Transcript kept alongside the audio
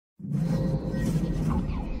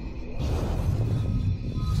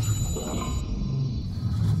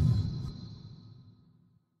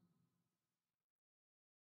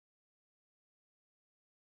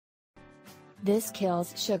This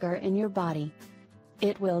kills sugar in your body.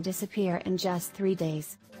 It will disappear in just 3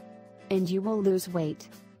 days. And you will lose weight.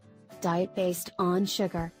 Diet based on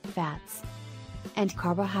sugar, fats, and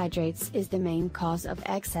carbohydrates is the main cause of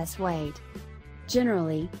excess weight.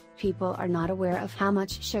 Generally, people are not aware of how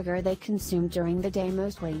much sugar they consume during the day,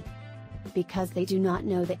 mostly because they do not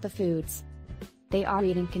know that the foods they are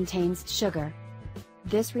eating contains sugar.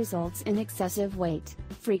 This results in excessive weight,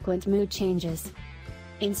 frequent mood changes,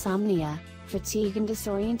 insomnia, fatigue and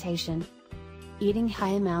disorientation. Eating high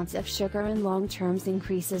amounts of sugar in long terms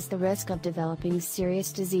increases the risk of developing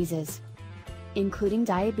serious diseases, including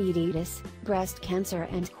diabetes, breast cancer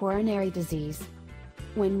and coronary disease.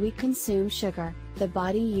 When we consume sugar, the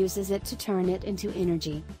body uses it to turn it into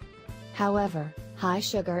energy. However, high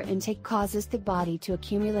sugar intake causes the body to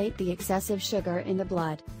accumulate the excessive sugar in the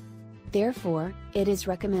blood. Therefore, it is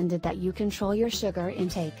recommended that you control your sugar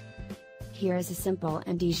intake. Here is a simple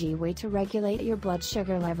and easy way to regulate your blood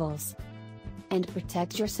sugar levels and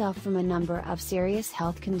protect yourself from a number of serious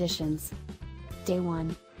health conditions. Day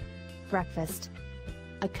 1. Breakfast.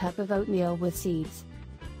 A cup of oatmeal with seeds,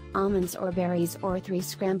 almonds or berries or 3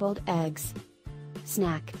 scrambled eggs.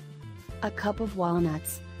 Snack. A cup of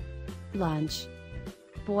walnuts. Lunch.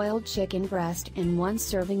 Boiled chicken breast and 1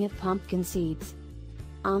 serving of pumpkin seeds,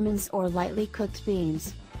 almonds or lightly cooked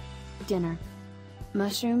beans. Dinner.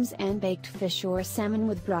 Mushrooms and baked fish or salmon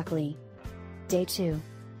with broccoli. Day 2.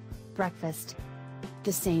 Breakfast.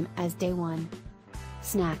 The same as day 1.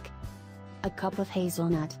 Snack. A cup of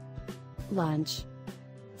hazelnut. Lunch.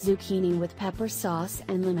 Zucchini with pepper sauce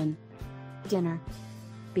and lemon. Dinner.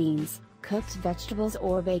 Beans, cooked vegetables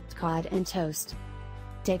or baked cod and toast.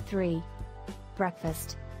 Day 3.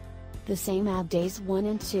 Breakfast. The same as days 1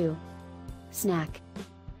 and 2. Snack.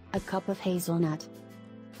 A cup of hazelnut.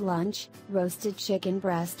 Lunch, roasted chicken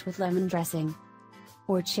breast with lemon dressing,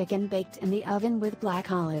 or chicken baked in the oven with black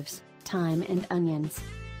olives, thyme and onions.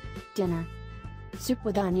 Dinner. Soup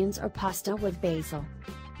with onions or pasta with basil,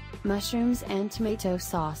 mushrooms and tomato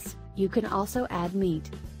sauce. You can also add meat.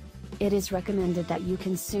 It is recommended that you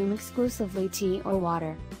consume exclusively tea or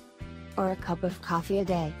water, or a cup of coffee a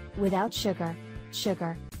day, without sugar.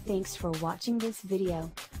 Thanks for watching this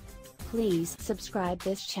video. Please subscribe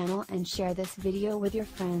this channel and share this video with your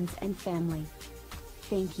friends and family.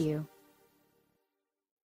 Thank you.